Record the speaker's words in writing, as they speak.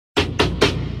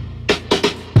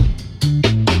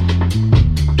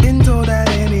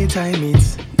anytime,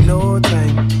 it's no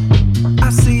time. I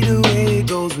see the way it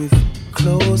goes with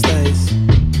closed eyes.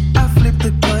 I flip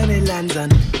the coin, it lands on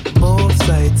both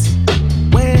sides.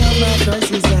 Weigh up my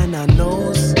choices and I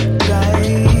knows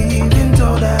dive. Been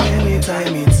told that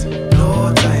anytime, it's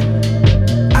no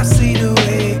time. I see the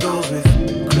way it goes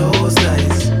with closed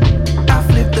eyes. I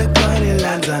flip the coin, it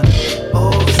lands on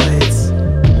both sides.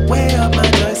 Weigh up my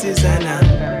choices and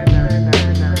I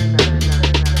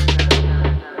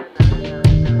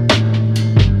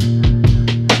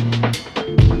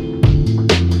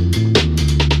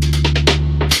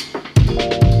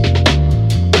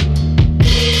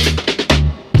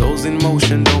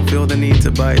don't feel the need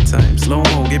to buy time. Slow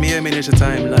mo, give me a miniature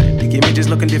timeline. The images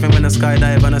looking different when I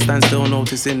skydive and I stand still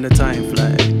noticing the time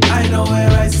fly. I know where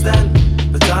I stand,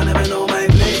 but I never know my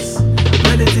place.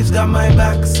 Relatives got my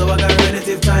back, so I got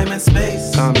relative time and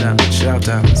space. Calm down, shout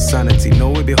out, sanity. Know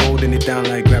we be holding it down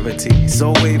like gravity.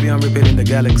 So wavy, I'm ripping the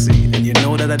galaxy. And you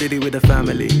know that I did it with the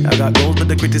family. I got goals, but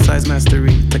they criticize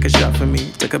mastery. Take a shot for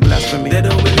me, take a blast for me. They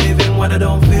don't believe in what I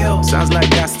don't feel. Sounds like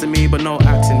gas to me, but no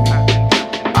acting me.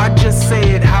 I just say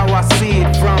it how I see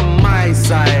it from my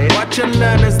side. Watch and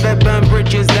learn as they burn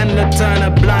bridges, then they turn a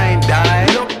blind eye.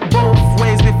 Look both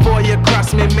ways before you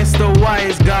cross me, Mr.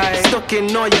 Wise Guy. Stuck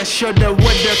in all you shoulda,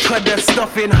 woulda, coulda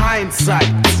stuff in hindsight.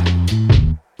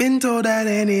 Been told that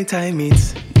anytime,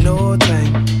 it's no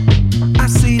time. I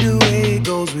see the way it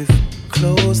goes with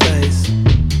closed eyes.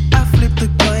 I flip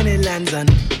the coin, it lands on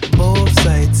both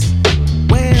sides.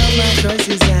 Weigh up my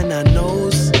choices and I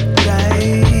knows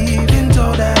dive. Been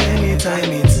told that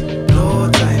anytime, it's no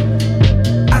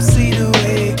time. I see the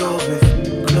way it goes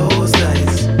with closed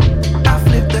eyes. I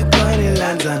flip the coin, it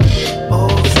lands on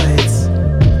both sides.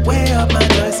 Weigh up my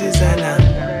choices and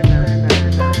I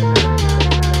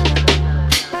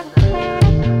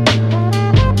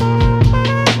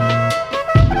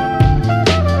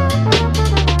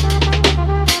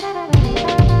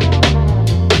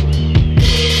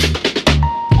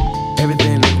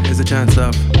chance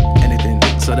of anything,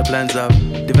 so the plans of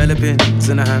developing, it's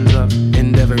in the hands of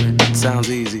endeavoring, sounds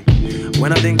easy.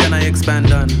 When I think then I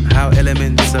expand on how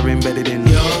elements are embedded in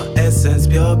your essence,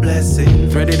 pure blessing,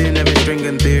 threaded in every string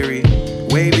and theory,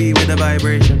 wavy with a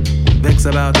vibration, vex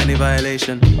about any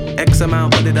violation, X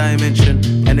amount for the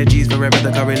dimension, energies forever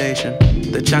the correlation.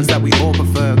 The chance that we all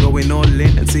prefer going all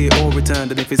in and see it all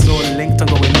returned. And if it's all linked and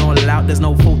going all out, there's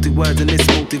no faulty words in this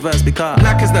multiverse because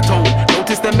black is the tone.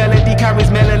 Notice the melody carries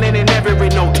melanin in every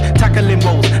note. Tackling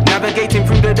woes, navigating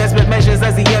through the desperate measures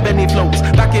as the ebony floats.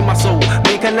 Back in my soul,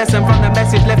 make a lesson from the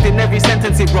message left in every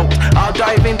sentence it wrote. I'll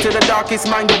dive into the darkest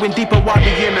mind, going deeper while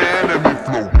the inner enemy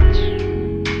flows.